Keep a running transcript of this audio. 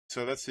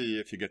So let's see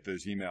if you get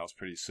those emails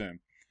pretty soon.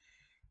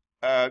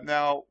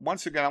 Now,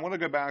 once again, I'm going to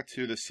go back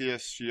to the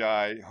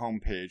CSGI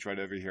homepage right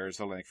over here is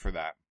the link for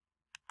that.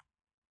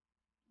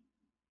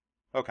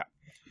 Okay.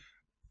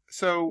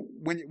 So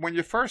when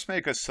you first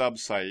make a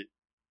sub-site,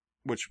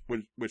 which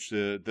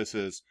this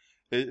is,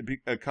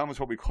 it comes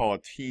what we call a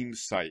team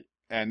site,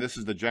 and this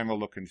is the general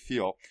look and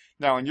feel.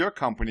 Now, in your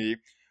company,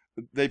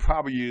 they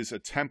probably use a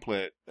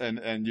template,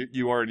 and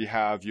you already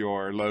have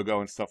your logo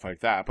and stuff like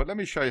that. But let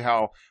me show you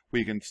how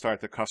we can start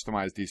to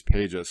customize these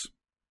pages.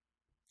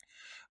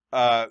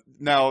 Now,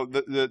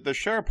 the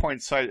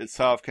SharePoint site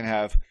itself can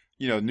have,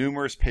 you know,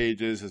 numerous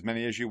pages, as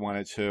many as you want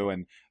it to,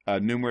 and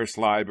numerous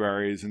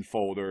libraries and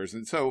folders.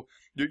 And so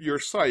your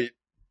site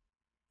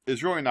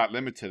is really not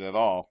limited at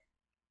all.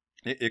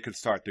 It could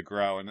start to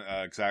grow, and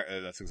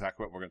that's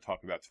exactly what we're going to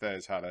talk about today,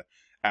 is how to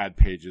add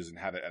pages and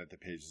how to edit the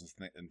pages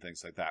and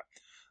things like that.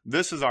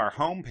 This is our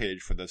home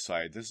page for this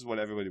site. This is what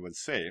everybody would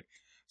see.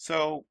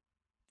 So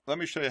let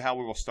me show you how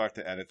we will start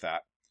to edit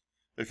that.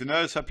 If you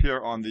notice up here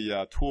on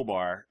the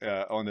toolbar,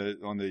 on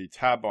the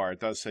tab bar,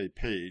 it does say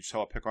page. So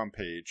I'll pick on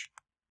page,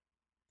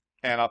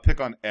 and I'll pick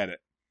on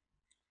edit.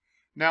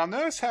 Now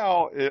notice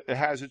how it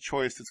has a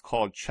choice that's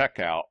called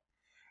checkout.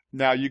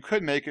 Now you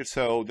could make it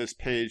so this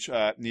page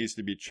needs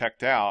to be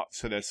checked out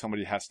so that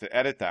somebody has to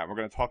edit that. We're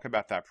going to talk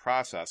about that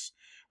process.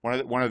 One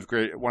of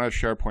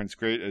SharePoint's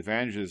great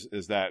advantages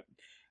is that,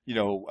 you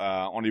know,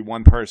 only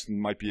one person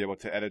might be able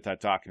to edit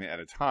that document at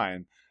a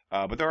time.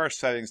 But there are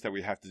settings that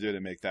we have to do to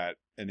make that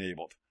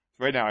enabled.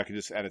 Right now I can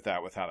just edit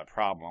that without a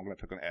problem. I'm going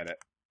to click on edit.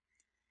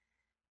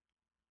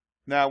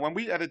 Now when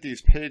we edit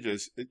these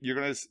pages, you're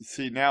going to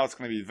see now it's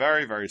going to be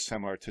very, very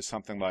similar to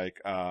something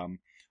like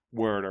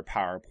Word or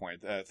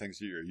PowerPoint, things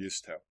that you're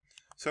used to.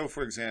 So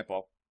for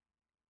example,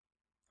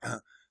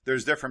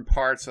 there's different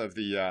parts of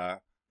the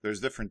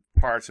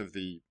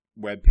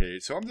web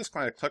page. So I'm just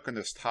going to click on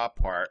this top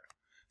part.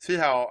 See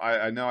how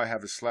I know I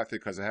have it selected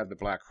because I have the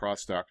black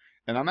cross there.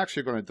 And I'm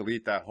actually going to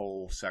delete that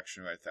whole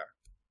section right there.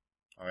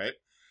 All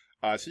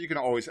right. So you can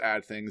always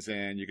add things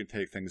in. You can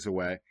take things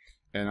away.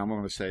 And I'm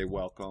going to say,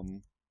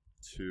 welcome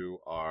to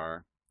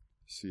our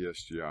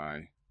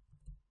CSGI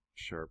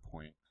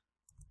SharePoint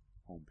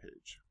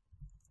homepage.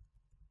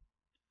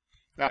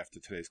 Now, after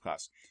today's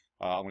class,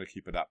 I'm going to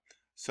keep it up.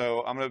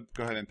 So I'm going to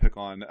go ahead and pick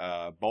on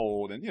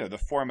bold. And, you know, the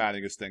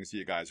formatting is things that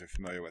you guys are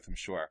familiar with, I'm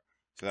sure.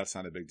 So that's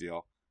not a big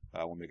deal.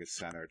 We'll make it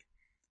centered.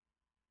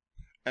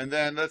 And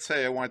then let's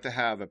say I want to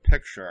have a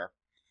picture.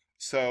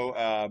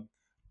 So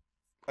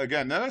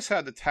again, notice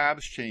how the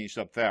tabs changed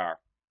up there.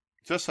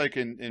 Just like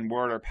in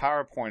Word or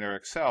PowerPoint or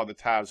Excel, the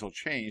tabs will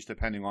change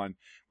depending on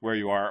where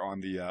you are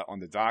on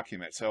the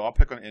document. So I'll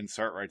pick on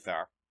Insert right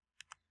there.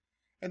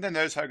 And then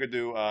notice how I could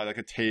do like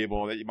a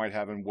table that you might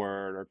have in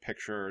Word, or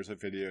pictures or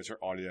videos or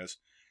audios.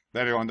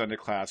 Later on in the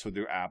class, we'll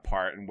do app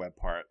part and web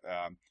part.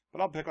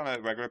 But I'll pick on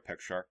a regular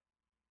picture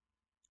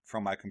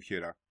from my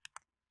computer.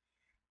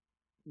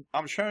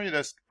 I'm showing you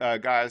this,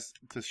 guys,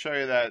 to show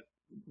you that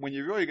when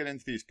you really get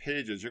into these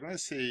pages, you're going to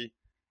see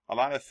a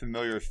lot of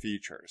familiar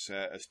features,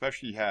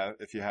 especially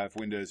if you have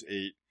Windows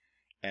 8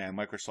 and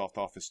Microsoft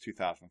Office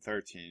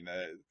 2013.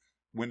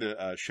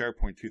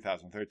 SharePoint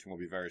 2013 will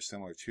be very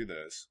similar to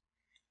those,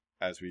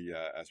 as we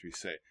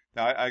say.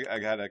 Now, I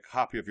got a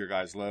copy of your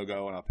guys'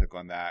 logo, and I'll pick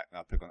on that, and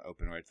I'll pick on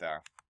Open right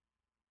there.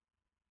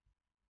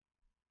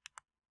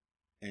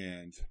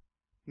 And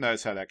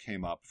notice how that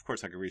came up. Of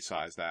course, I could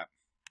resize that.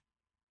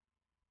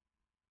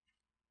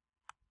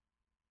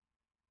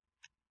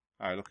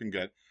 All right, looking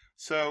good.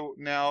 So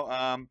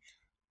now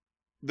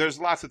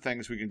there's lots of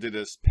things we can do to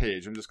this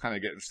page. I'm just kind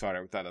of getting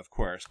started with that, of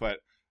course.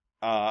 But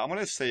I'm going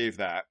to save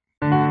that.